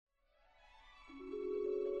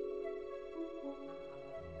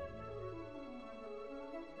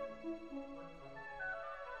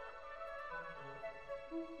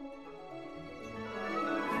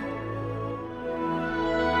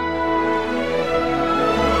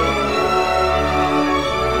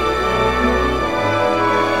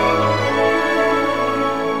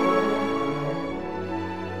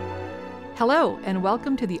and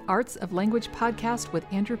welcome to the Arts of Language podcast with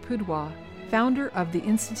Andrew Pudewa, founder of the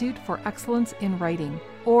Institute for Excellence in Writing,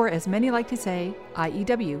 or as many like to say,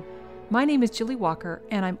 IEW. My name is Julie Walker,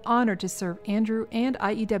 and I'm honored to serve Andrew and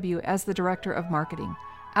IEW as the Director of Marketing.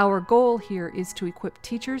 Our goal here is to equip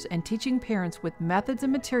teachers and teaching parents with methods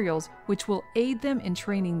and materials which will aid them in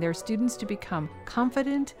training their students to become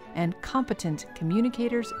confident and competent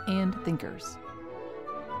communicators and thinkers.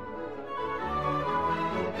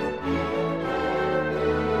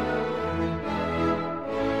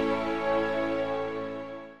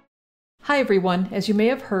 Hi everyone. As you may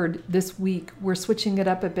have heard, this week we're switching it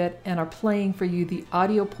up a bit and are playing for you the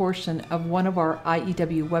audio portion of one of our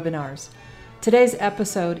IEW webinars. Today's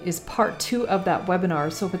episode is part 2 of that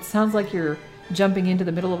webinar, so if it sounds like you're jumping into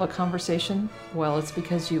the middle of a conversation, well, it's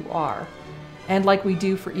because you are. And like we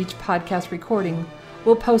do for each podcast recording,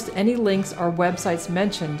 we'll post any links or websites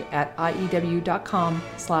mentioned at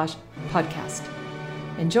iew.com/podcast.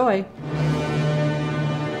 Enjoy!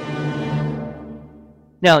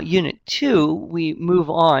 Now, Unit 2, we move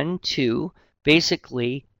on to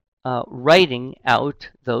basically writing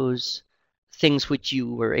out those things which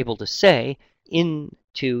you were able to say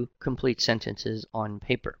into complete sentences on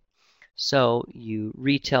paper. So you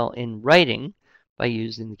retell in writing by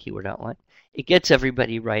using the keyword outline. It gets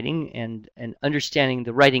everybody writing and understanding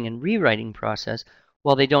the writing and rewriting process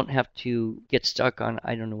while they don't have to get stuck on,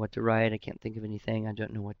 I don't know what to write, I can't think of anything, I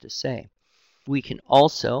don't know what to say. We can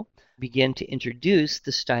also begin to introduce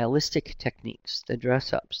the stylistic techniques, the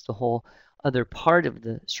dress-ups, the whole other part of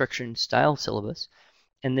the structure and style syllabus,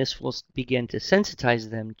 and this will begin to sensitize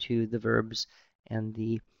them to the verbs and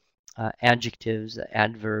the adjectives, the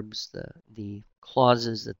adverbs, the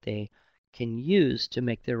clauses that they can use to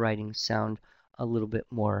make their writing sound a little bit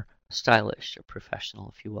more stylish or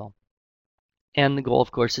professional, if you will. And the goal, of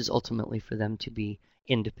course, is ultimately for them to be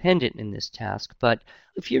independent in this task. But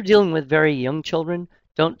if you're dealing with very young children,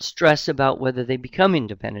 don't stress about whether they become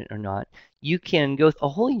independent or not. You can go a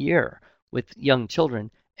whole year with young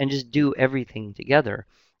children and just do everything together,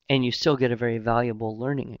 and you still get a very valuable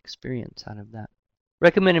learning experience out of that.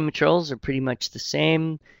 Recommended materials are pretty much the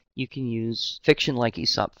same. You can use fiction like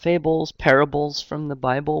Aesop fables, parables from the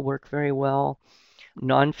Bible work very well.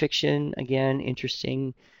 Nonfiction, again,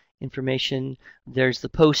 interesting information. There's the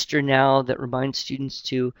poster now that reminds students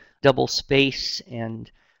to double space,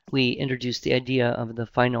 and we introduced the idea of the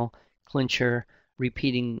final clincher,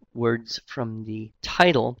 repeating words from the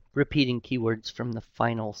title, repeating keywords from the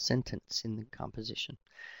final sentence in the composition.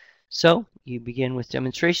 So you begin with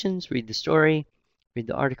demonstrations, read the story, read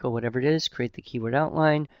the article, whatever it is, create the keyword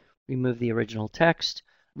outline, remove the original text,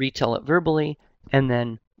 retell it verbally, and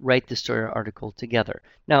then write the story or article together.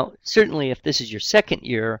 Now, certainly if this is your second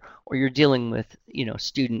year or you're dealing with,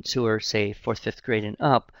 students who are, say, 4th, 5th grade and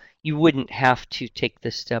up, you wouldn't have to take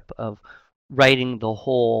this step of writing the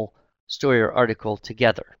whole story or article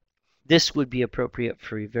together. This would be appropriate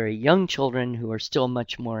for very young children who are still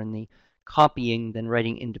much more in the copying than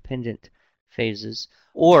writing independent phases,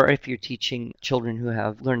 or if you're teaching children who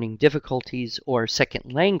have learning difficulties or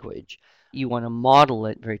second language, you want to model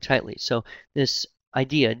it very tightly. So this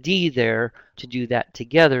idea D there to do that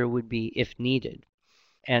together would be if needed.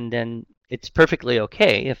 And then it's perfectly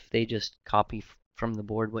okay if they just copy from the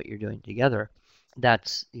board what you're doing together.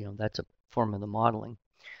 That's a form of the modeling.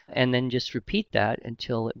 And then just repeat that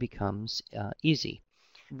until it becomes easy.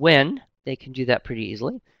 When they can do that pretty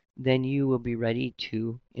easily, then you will be ready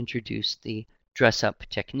to introduce the dress-up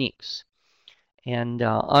techniques. And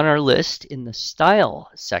on our list in the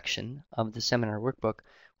style section of the seminar workbook,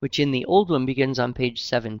 which in the old one begins on page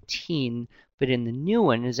 17, but in the new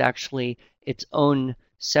one is actually its own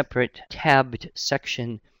separate tabbed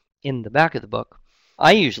section in the back of the book,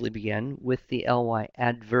 I usually begin with the ly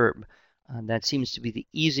adverb. That seems to be the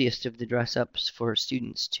easiest of the dress-ups for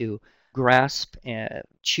students to grasp,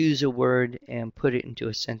 choose a word, and put it into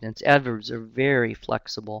a sentence. Adverbs are very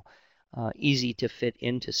flexible, easy to fit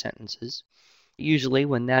into sentences. Usually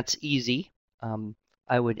when that's easy,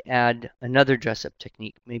 I would add another dress-up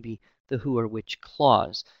technique, maybe the who or which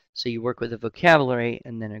clause. So you work with a vocabulary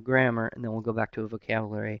and then a grammar, and then we'll go back to a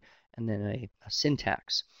vocabulary and then a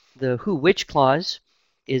syntax. The who which clause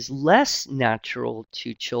is less natural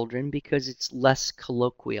to children because it's less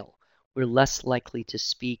colloquial. We're less likely to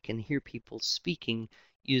speak and hear people speaking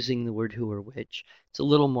using the word who or which. It's a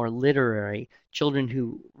little more literary. Children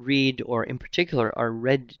who read, or in particular are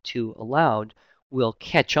read to aloud, will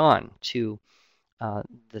catch on to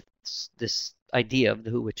this idea of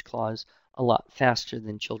the who which clause a lot faster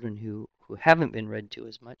than children who haven't been read to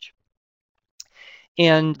as much.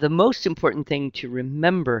 And the most important thing to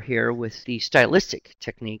remember here with the stylistic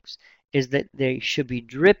techniques is that they should be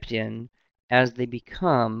dripped in as they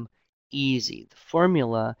become easy. The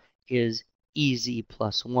formula is easy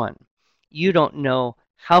plus 1. You don't know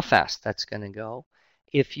how fast that's going to go.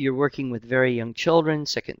 If you're working with very young children,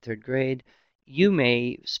 2nd, 3rd grade, you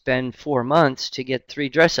may spend 4 months to get 3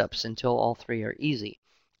 dress-ups until all 3 are easy,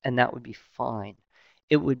 and that would be fine.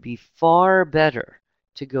 It would be far better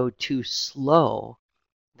to go too slow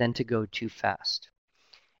than to go too fast.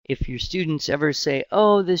 If your students ever say,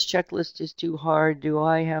 oh, this checklist is too hard, do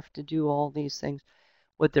I have to do all these things?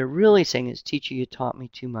 What they're really saying is, teacher, you taught me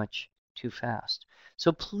too much, too fast.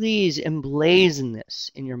 So please emblazon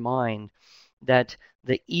this in your mind that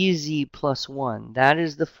the easy plus 1, that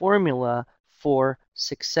is the formula for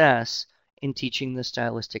success in teaching the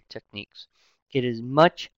stylistic techniques. It is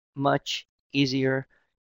much, much easier,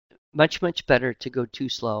 much better to go too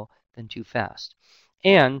slow than too fast.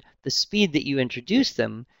 And the speed that you introduce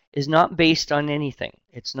them is not based on anything.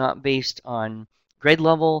 It's not based on grade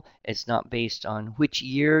level. It's not based on which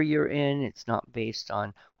year you're in. It's not based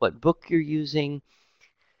on what book you're using.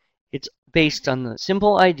 It's based on the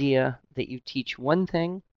simple idea that you teach one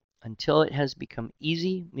thing until it has become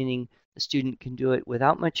easy, meaning the student can do it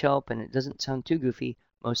without much help and it doesn't sound too goofy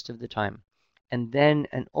most of the time. And then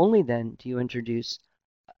and only then do you introduce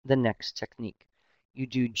the next technique. You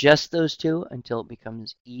do just those 2 until it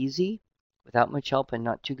becomes easy without much help and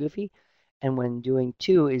not too goofy. And when doing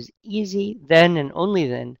 2 is easy, then and only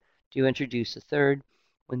then do you introduce a 3rd.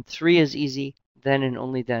 When 3 is easy, then and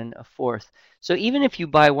only then a 4th. So even if you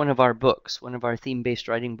buy one of our books, one of our theme-based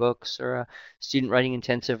writing books or a student writing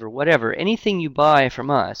intensive or whatever, anything you buy from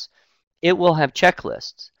us, it will have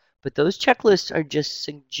checklists. But those checklists are just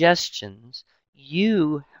suggestions.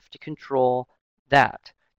 You have to control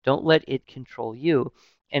that. Don't let it control you.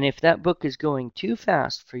 And if that book is going too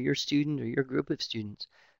fast for your student or your group of students,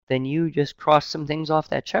 then you just cross some things off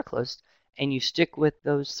that checklist and you stick with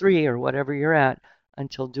those 3 or whatever you're at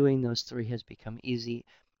until doing those 3 has become easy,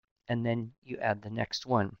 and then you add the next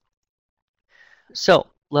one. So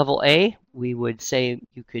level A, we would say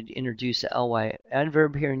you could introduce a ly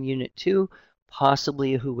adverb here in Unit 2,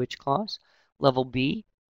 possibly a who, which clause. Level B,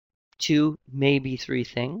 2, maybe 3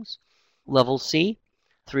 things. Level C,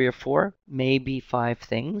 3 or 4, maybe 5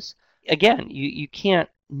 things. Again, you can't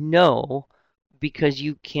know because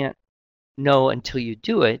you can't know until you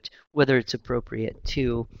do it whether it's appropriate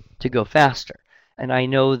to go faster. And I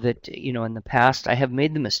know that, in the past I have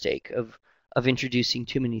made the mistake of introducing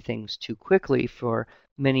too many things too quickly for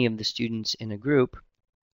many of the students in a group.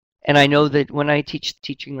 And I know that when I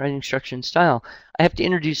teaching writing instruction style, I have to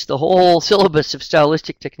introduce the whole syllabus of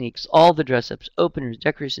stylistic techniques, all the dress-ups, openers,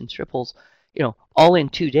 decorators, and triples, all in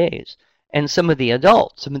 2 days. And some of the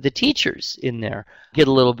adults, some of the teachers in there get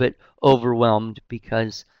a little bit overwhelmed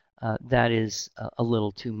because that is a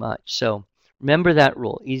little too much. So remember that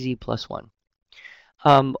rule, easy plus 1.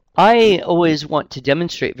 I always want to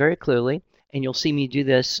demonstrate very clearly, and you'll see me do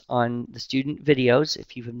this on the student videos.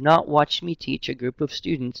 If you have not watched me teach a group of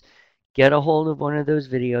students, get a hold of one of those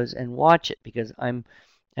videos and watch it, because I've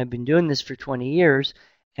been doing this for 20 years,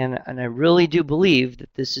 and I really do believe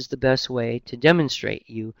that this is the best way to demonstrate.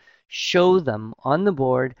 You show them on the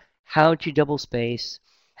board how to double space,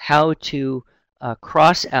 how to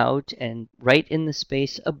cross out and write in the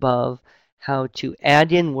space above, how to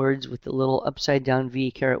add in words with the little upside down V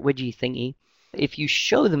caret wedgie thingy. If you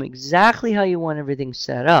show them exactly how you want everything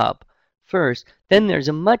set up first, then there's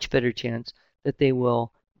a much better chance that they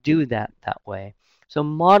will do that way. So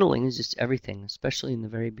modeling is just everything, especially in the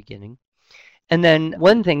very beginning. And then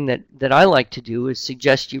one thing that I like to do is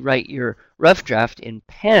suggest you write your rough draft in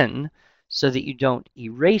pen so that you don't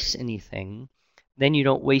erase anything. Then you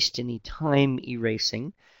don't waste any time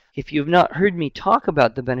erasing. If you have not heard me talk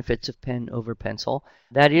about the benefits of pen over pencil,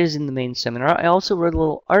 that is in the main seminar. I also wrote a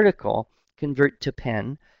little article, Convert to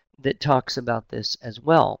Pen, that talks about this as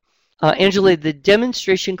well. Angela, the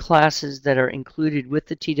demonstration classes that are included with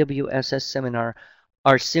the TWSS seminar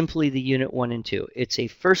are simply the Unit 1 and 2. It's a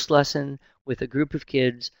first lesson with a group of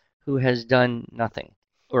kids who has done nothing,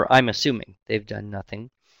 or I'm assuming they've done nothing.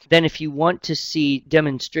 Then if you want to see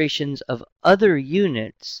demonstrations of other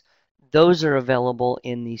units, those are available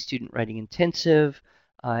in the Student Writing Intensive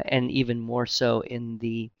and even more so in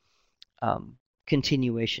the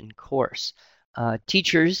continuation course.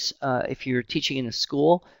 Teachers, if you're teaching in a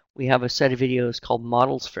school, we have a set of videos called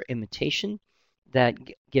Models for Imitation that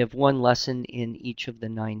give one lesson in each of the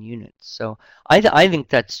 9 units. So I think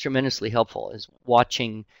that's tremendously helpful, is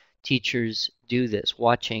watching teachers do this,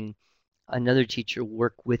 watching another teacher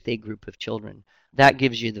work with a group of children. That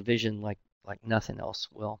gives you the vision like nothing else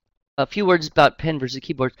will. A few words about pen versus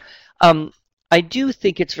keyboard. I do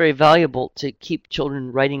think it's very valuable to keep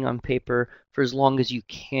children writing on paper for as long as you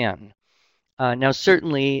can. Now,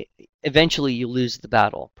 certainly, eventually you lose the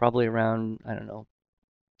battle, probably around, I don't know,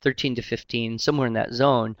 13 to 15, somewhere in that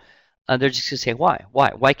zone. They're just going to say, why?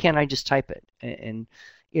 Why? Why can't I just type it? And,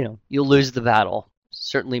 you'll lose the battle.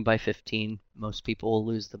 Certainly by 15, most people will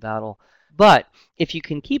lose the battle. But if you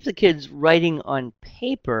can keep the kids writing on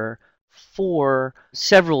paper for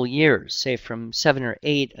several years, say from 7 or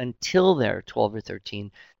 8 until they're 12 or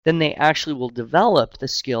 13, then they actually will develop the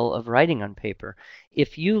skill of writing on paper.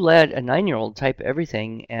 If you let a 9-year-old type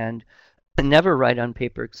everything and never write on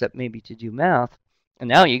paper except maybe to do math, and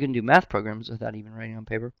now you can do math programs without even writing on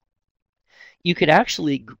paper, you could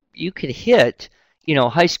hit,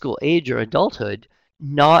 high school age or adulthood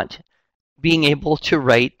not being able to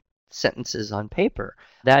write sentences on paper.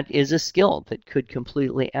 That is a skill that could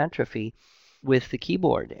completely atrophy with the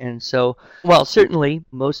keyboard. And so, while certainly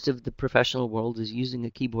most of the professional world is using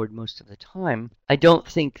a keyboard most of the time, I don't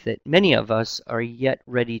think that many of us are yet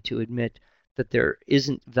ready to admit that there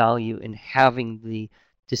isn't value in having the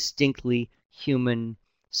distinctly human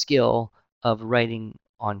skill of writing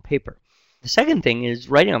on paper. The second thing is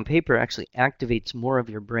writing on paper actually activates more of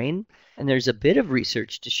your brain. And there's a bit of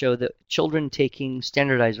research to show that children taking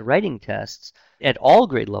standardized writing tests at all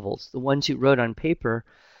grade levels, the ones who wrote on paper,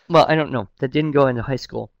 well, I don't know, that didn't go into high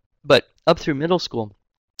school, but up through middle school,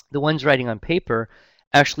 the ones writing on paper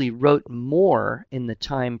actually wrote more in the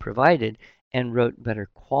time provided and wrote better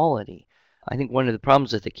quality. I think one of the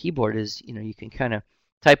problems with the keyboard is, you can kind of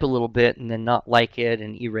type a little bit and then not like it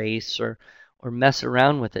and erase or mess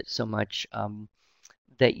around with it so much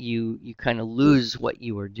that you kind of lose what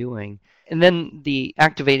you were doing. And then the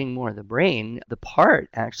activating more of the brain, the part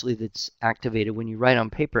actually that's activated when you write on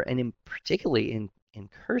paper, and particularly in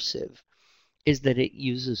cursive, is that it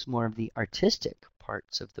uses more of the artistic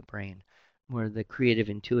parts of the brain, more of the creative,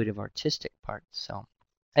 intuitive, artistic parts. So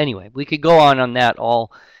anyway, we could go on that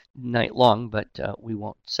all night long, but we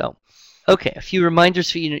won't. So, okay, a few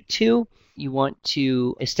reminders for Unit 2. You want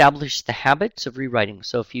to establish the habits of rewriting.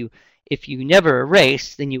 So if you never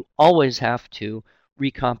erase, then you always have to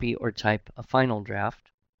recopy or type a final draft.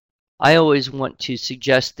 I always want to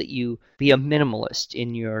suggest that you be a minimalist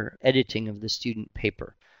in your editing of the student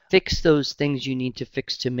paper. Fix those things you need to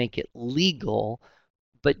fix to make it legal,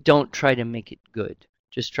 but don't try to make it good.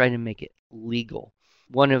 Just try to make it legal.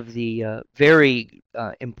 One of the very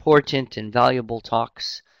important and valuable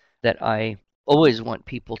talks that I always want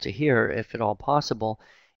people to hear, if at all possible,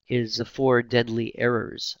 is the 4 deadly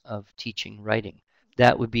errors of teaching writing.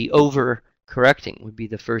 That would be overcorrecting, would be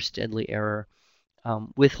the first deadly error,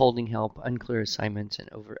 withholding help, unclear assignments, and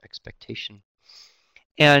over-expectation.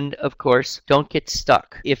 And of course, don't get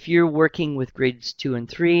stuck. If you're working with grades 2 and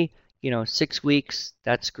 3, 6 weeks,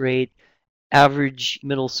 that's great. Average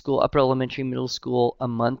middle school, upper elementary, middle school, a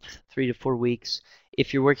month, 3 to 4 weeks.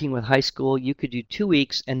 If you're working with high school, you could do 2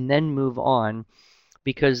 weeks and then move on,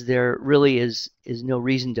 because there really is no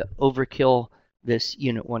reason to overkill this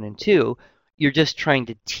Unit 1 and 2. You're just trying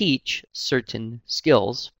to teach certain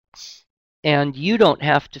skills, and you don't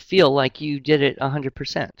have to feel like you did it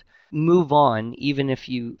 100%. Move on, even if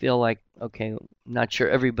you feel like, okay, I'm not sure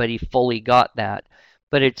everybody fully got that,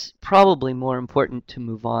 but it's probably more important to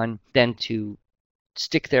move on than to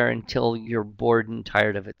stick there until you're bored and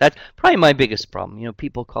tired of it. That's probably my biggest problem.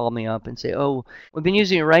 People call me up and say, oh, we've been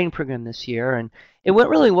using a writing program this year, and it went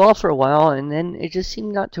really well for a while, and then it just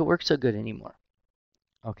seemed not to work so good anymore.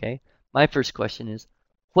 Okay, my first question is,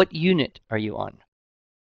 what unit are you on?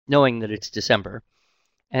 Knowing that it's December.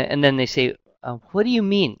 And then they say, what do you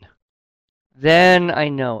mean? Then I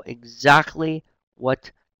know exactly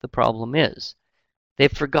what the problem is. They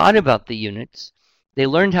forgot about the units. They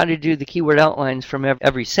learned how to do the keyword outlines from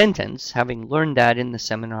every sentence, having learned that in the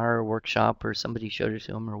seminar or workshop, or somebody showed it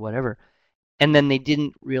to them or whatever. And then they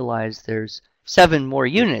didn't realize there's 7 more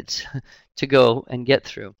units to go and get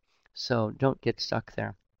through. So don't get stuck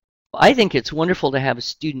there. I think it's wonderful to have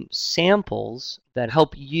student samples that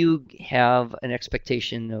help you have an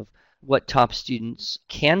expectation of what top students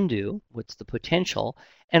can do, what's the potential,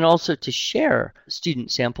 and also to share student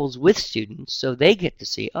samples with students so they get to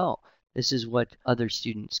see, oh, this is what other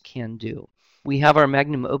students can do. We have our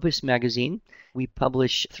Magnum Opus magazine. We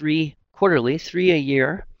publish 3 quarterly, 3 a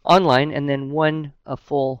year online, and then 1 a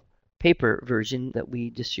full paper version that we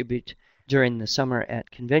distribute during the summer at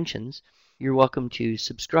conventions. You're welcome to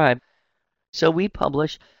subscribe. So we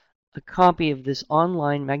publish a copy of this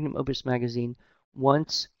online Magnum Opus magazine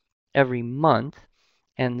once every month,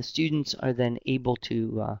 and the students are then able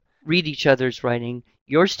to read each other's writing.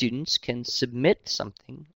 Your students can submit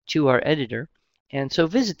something to our editor, And so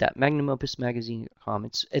visit that,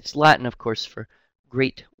 magnumopusmagazine.com. It's Latin, of course, for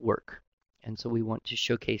great work. And so we want to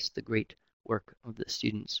showcase the great work of the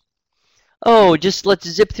students. Oh, just let's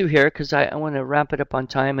zip through here because I want to wrap it up on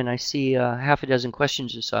time, and I see half a dozen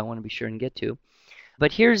questions or so I want to be sure and get to.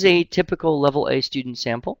 But here's a typical Level A student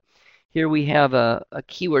sample. Here we have a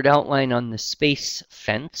keyword outline on the space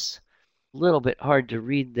fence. A little bit hard to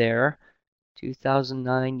read there.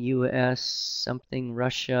 2009 U.S. something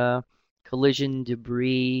Russia, collision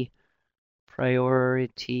debris,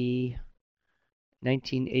 priority,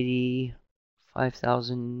 1980,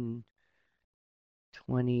 5,000,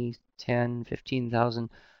 20, 10, 15,000.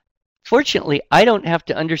 Fortunately, I don't have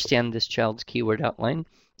to understand this child's keyword outline.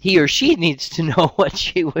 He or she needs to know what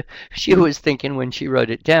she was thinking when she wrote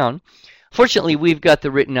it down. Fortunately, we've got the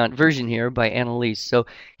written out version here by Annalise. So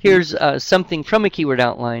here's something from a keyword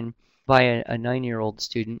outline by a 9-year-old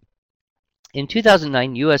student. In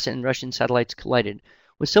 2009, U.S. and Russian satellites collided.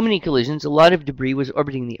 With so many collisions, a lot of debris was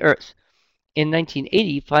orbiting the Earth. In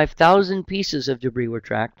 1980, 5,000 pieces of debris were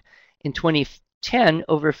tracked. In 2010,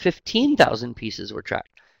 over 15,000 pieces were tracked.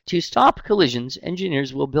 To stop collisions,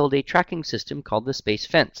 engineers will build a tracking system called the Space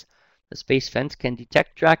Fence. The Space Fence can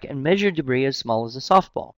detect, track, and measure debris as small as a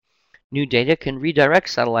softball. New data can redirect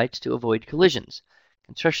satellites to avoid collisions.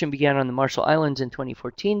 Construction began on the Marshall Islands in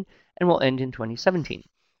 2014 and will end in 2017.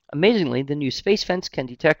 Amazingly, the new Space Fence can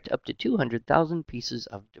detect up to 200,000 pieces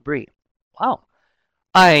of debris. Wow,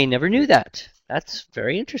 I never knew that. That's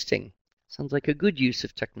very interesting. Sounds like a good use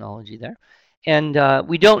of technology there. And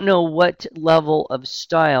we don't know what level of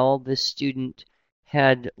style this student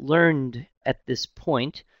had learned at this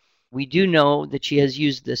point. We do know that she has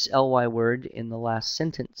used this ly word in the last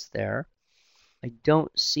sentence there. I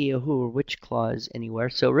don't see a who or which clause anywhere.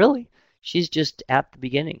 So really, she's just at the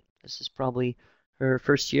beginning. This is probably her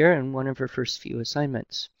first year and one of her first few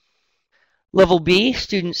assignments. Level B,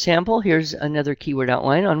 student sample. Here's another keyword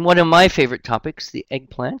outline on one of my favorite topics, the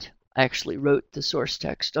eggplant. I actually wrote the source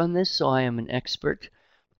text on this, so I am an expert.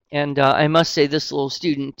 And I must say this little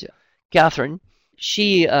student, Catherine,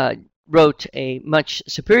 she wrote a much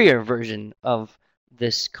superior version of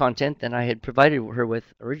this content than I had provided her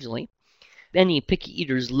with originally. Many picky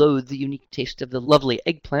eaters loathe the unique taste of the lovely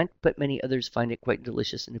eggplant, but many others find it quite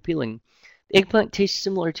delicious and appealing. The eggplant tastes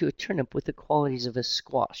similar to a turnip with the qualities of a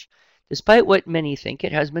squash. Despite what many think,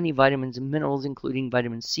 it has many vitamins and minerals, including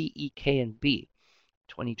vitamins C, E, K, and B.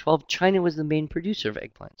 2012, China was the main producer of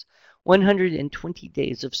eggplants. 120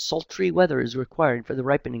 days of sultry weather is required for the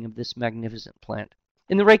ripening of this magnificent plant.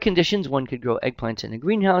 In the right conditions, one could grow eggplants in a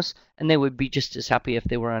greenhouse, and they would be just as happy if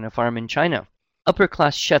they were on a farm in China.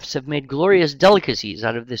 Upper-class chefs have made glorious delicacies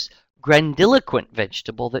out of this grandiloquent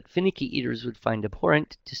vegetable that finicky eaters would find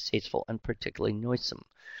abhorrent, distasteful, and particularly noisome.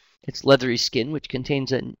 Its leathery skin, which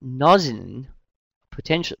contains a nosenin,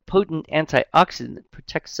 potent antioxidant that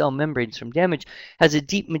protects cell membranes from damage, has a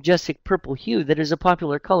deep, majestic purple hue that is a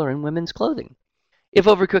popular color in women's clothing. If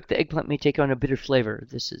overcooked, the eggplant may take on a bitter flavor.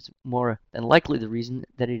 This is more than likely the reason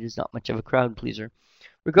that it is not much of a crowd pleaser.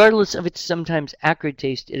 Regardless of its sometimes acrid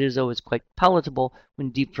taste, it is always quite palatable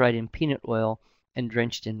when deep fried in peanut oil and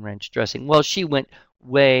drenched in ranch dressing. Well, she went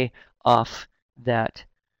way off that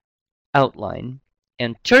outline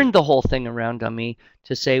and turned the whole thing around on me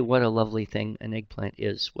to say what a lovely thing an eggplant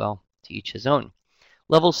is. Well, to each his own.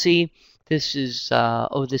 Level C, this is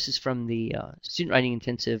from the Student Writing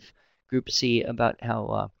Intensive Group C about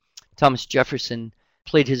how Thomas Jefferson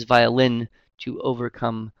played his violin to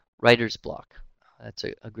overcome writer's block. That's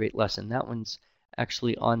a great lesson. That one's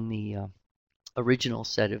actually on the original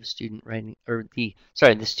set of student writing, or the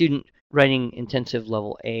Student Writing Intensive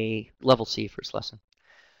Level A, Level C first lesson.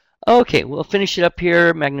 Okay, we'll finish it up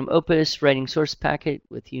here. Magnum Opus Writing Source Packet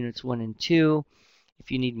with Units 1 and 2.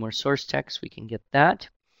 If you need more source text, we can get that.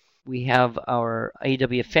 We have our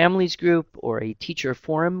IEW Families group or a teacher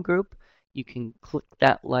forum group. You can click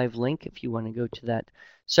that live link if you want to go to that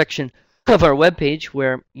section of our webpage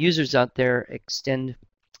where users out there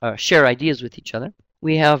share ideas with each other.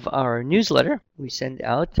 We have our newsletter we send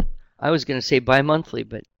out. I was going to say bi-monthly,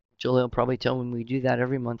 but Julie will probably tell me we do that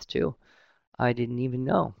every month too. I didn't even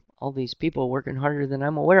know. All these people working harder than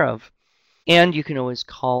I'm aware of. And you can always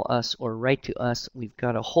call us or write to us. We've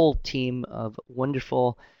got a whole team of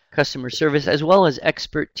wonderful customer service as well as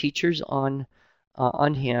expert teachers on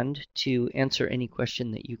hand to answer any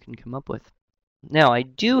question that you can come up with. Now, I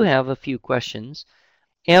do have a few questions.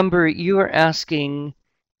 Amber, you are asking,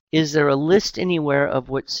 is there a list anywhere of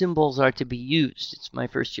what symbols are to be used? It's my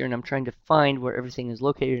first year and I'm trying to find where everything is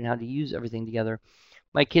located and how to use everything together.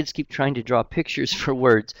 My kids keep trying to draw pictures for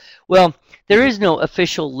words. Well, there is no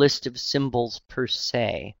official list of symbols per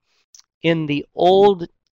se. In the old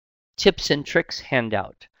tips and tricks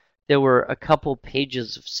handout, there were a couple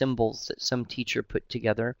pages of symbols that some teacher put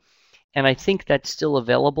together, and I think that's still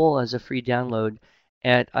available as a free download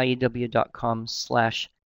at iew.com/tips,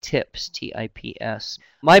 T-I-P-S.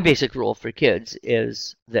 My basic rule for kids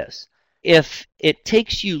is this. If it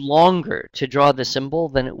takes you longer to draw the symbol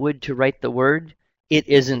than it would to write the word, it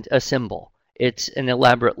isn't a symbol. It's an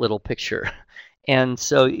elaborate little picture. And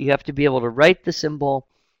so you have to be able to write the symbol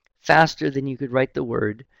faster than you could write the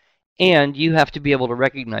word, and you have to be able to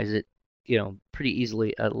recognize it, pretty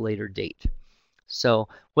easily at a later date. So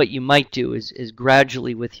what you might do is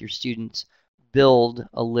gradually with your students build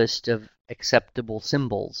a list of acceptable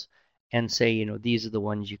symbols and say, these are the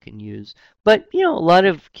ones you can use. But, a lot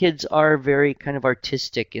of kids are very kind of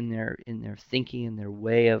artistic in their thinking and their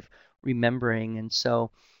way of remembering. And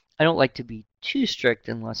so I don't like to be too strict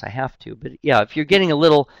unless I have to. But yeah, if you're getting a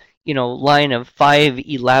little, line of 5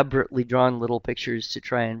 elaborately drawn little pictures to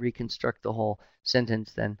try and reconstruct the whole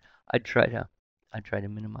sentence, then I'd try to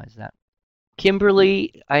minimize that.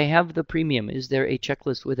 Kimberly, I have the premium. Is there a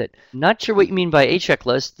checklist with it? Not sure what you mean by a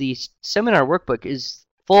checklist. The seminar workbook is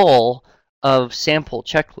full of sample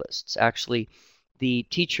checklists. Actually, the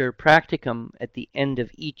teacher practicum at the end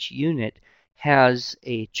of each unit has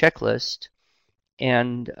a checklist,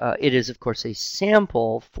 and it is, of course, a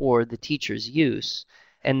sample for the teacher's use.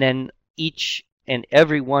 And then each and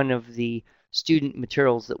every one of the student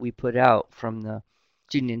materials that we put out, from the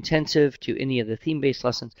student intensive to any of the theme-based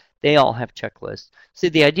lessons, they all have checklists. So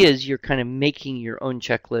the idea is you're kind of making your own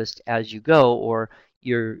checklist as you go, or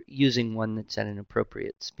you're using one that's at an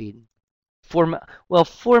appropriate speed.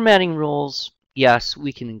 Formatting rules, yes,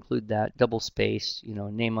 we can include that. Double space,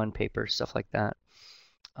 name on paper, stuff like that.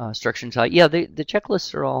 Structure and type. Yeah, the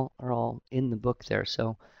checklists are all in the book there.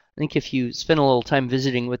 So I think if you spend a little time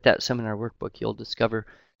visiting with that seminar workbook, you'll discover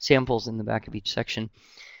samples in the back of each section.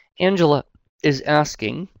 Angela is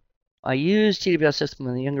asking, I used TWS system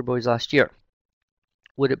with the younger boys last year.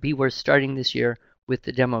 Would it be worth starting this year with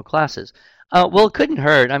the demo classes? Well, it couldn't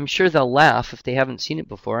hurt. I'm sure they'll laugh if they haven't seen it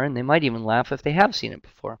before, and they might even laugh if they have seen it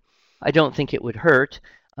before. I don't think it would hurt.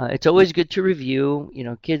 It's always good to review.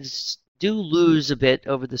 Kids do lose a bit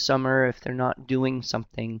over the summer if they're not doing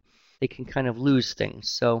something. They can kind of lose things.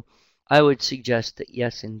 So I would suggest that,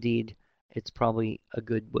 yes, indeed, it's probably a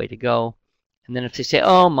good way to go. And then if they say,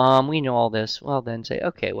 oh, Mom, we know all this, well, then say,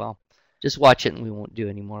 okay, well, just watch it and we won't do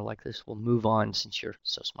any more like this. We'll move on since you're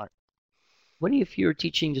so smart. What if you're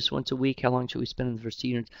teaching just once a week? How long should we spend in the first 2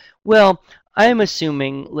 units? Well, I'm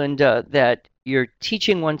assuming, Linda, that you're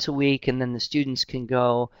teaching once a week and then the students can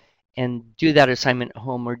go and do that assignment at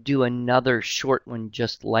home or do another short one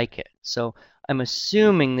just like it. So I'm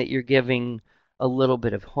assuming that you're giving a little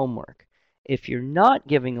bit of homework. If you're not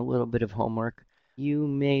giving a little bit of homework, you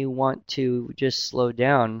may want to just slow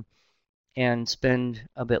down and spend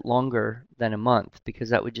a bit longer than a month,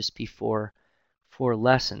 because that would just be for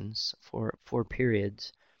lessons, for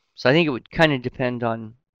periods. So I think it would kind of depend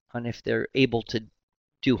on if they're able to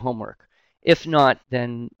do homework. If not,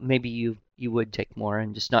 then maybe you would take more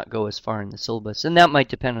and just not go as far in the syllabus. And that might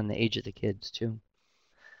depend on the age of the kids too.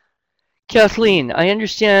 Kathleen, I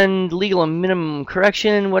understand legal and minimum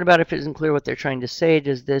correction. What about if it isn't clear what they're trying to say?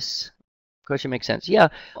 Does this question make sense? Yeah,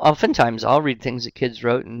 oftentimes I'll read things that kids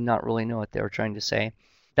wrote and not really know what they were trying to say.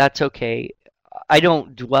 That's okay. I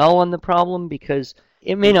don't dwell on the problem because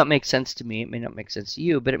it may not make sense to me, it may not make sense to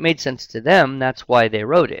you, but it made sense to them. That's why they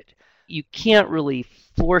wrote it. You can't really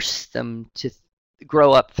force them to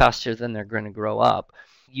grow up faster than they're going to grow up.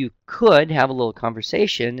 You could have a little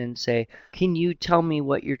conversation and say, can you tell me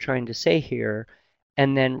what you're trying to say here?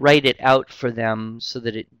 And then write it out for them so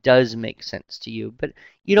that it does make sense to you. But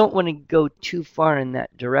you don't want to go too far in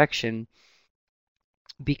that direction,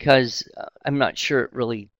 because I'm not sure it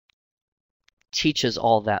really teaches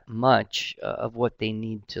all that much of what they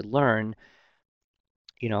need to learn.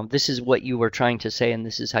 This is what you were trying to say and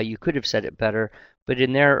this is how you could have said it better. But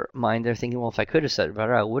in their mind, they're thinking, well, if I could have said it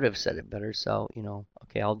better, I would have said it better. So,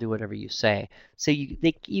 okay, I'll do whatever you say. So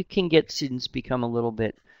you can get students become a little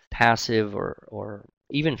bit passive or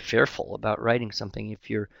even fearful about writing something if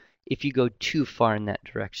you go too far in that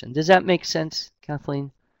direction. Does that make sense,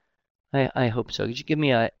 Kathleen? I hope so. Could you give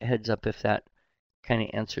me a heads up if that kind of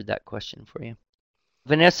answered that question for you?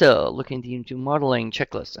 Vanessa, looking into modeling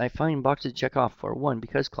checklists. I find boxes to check off for 1,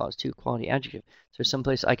 because clause, 2, quality adjective. Is there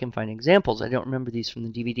someplace I can find examples? I don't remember these from the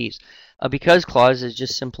DVDs. A because clause is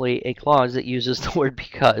just simply a clause that uses the word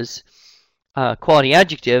because. Quality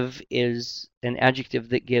adjective is an adjective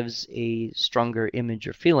that gives a stronger image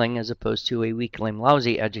or feeling, as opposed to a weak, lame,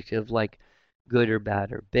 lousy adjective like good or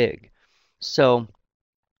bad or big. So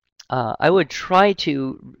I would try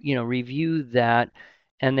to, review that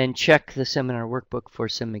and then check the seminar workbook for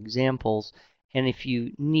some examples. And if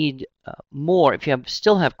you need more, if you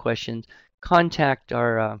still have questions, contact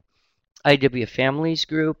our IEW Families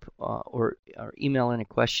group or email in a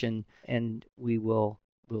question, and we'll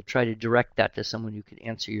try to direct that to someone who could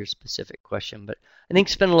answer your specific question. But I think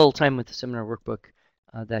spend a little time with the seminar workbook.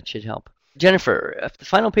 That should help. Jennifer, if the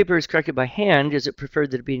final paper is corrected by hand, is it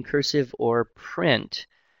preferred that it be in cursive or print?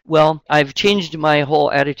 Well, I've changed my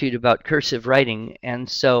whole attitude about cursive writing, and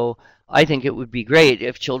so I think it would be great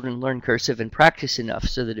if children learn cursive and practice enough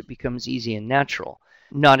so that it becomes easy and natural.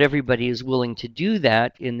 Not everybody is willing to do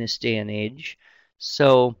that in this day and age,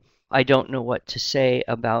 so I don't know what to say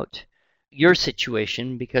about your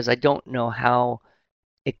situation because I don't know how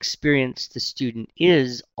experienced the student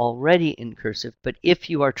is already in cursive. But if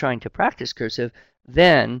you are trying to practice cursive,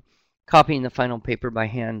 then copying the final paper by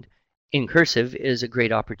hand in cursive is a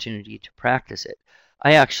great opportunity to practice it.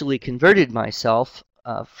 I actually converted myself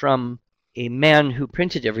from a man who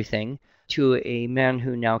printed everything to a man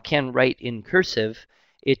who now can write in cursive.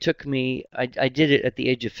 It took me, I did it at the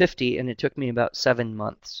age of 50, and it took me about 7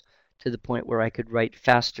 months to the point where I could write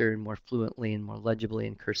faster and more fluently and more legibly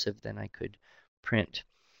in cursive than I could print.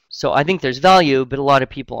 So I think there's value, but a lot of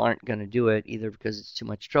people aren't going to do it either because it's too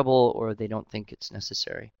much trouble or they don't think it's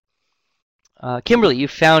necessary. Kimberly, you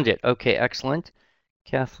found it. Okay, excellent.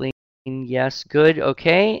 Kathleen, yes, good.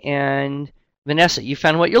 Okay, and Vanessa, you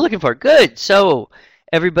found what you're looking for. Good. So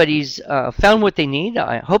everybody's found what they need.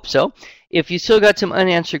 I hope so. If you still got some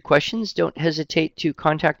unanswered questions, don't hesitate to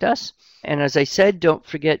contact us. And as I said, don't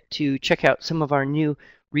forget to check out some of our new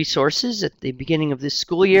resources at the beginning of this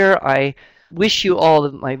school year. I wish you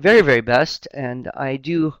all my very, very best, and I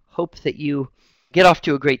do hope that you get off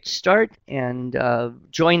to a great start and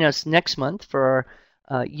join us next month for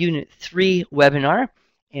our Unit 3 webinar,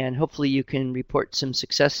 and hopefully you can report some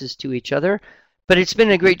successes to each other. But it's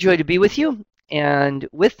been a great joy to be with you, and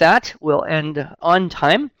with that, we'll end on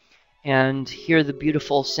time and hear the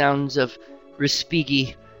beautiful sounds of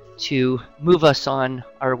Respighi to move us on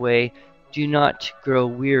our way. Do not grow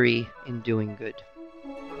weary in doing good.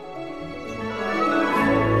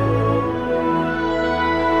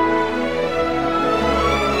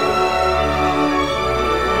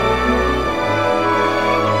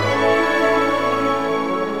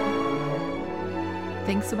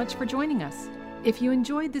 Thanks so much for joining us. If you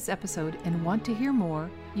enjoyed this episode and want to hear more,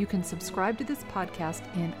 you can subscribe to this podcast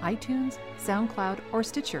in iTunes, SoundCloud, or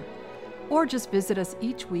Stitcher, or just visit us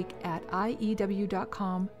each week at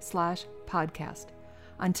iew.com/podcast.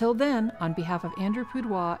 Until then, on behalf of Andrew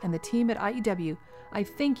Pudewa and the team at IEW, I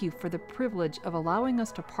thank you for the privilege of allowing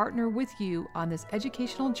us to partner with you on this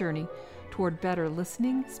educational journey toward better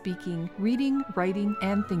listening, speaking, reading, writing,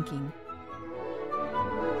 and thinking.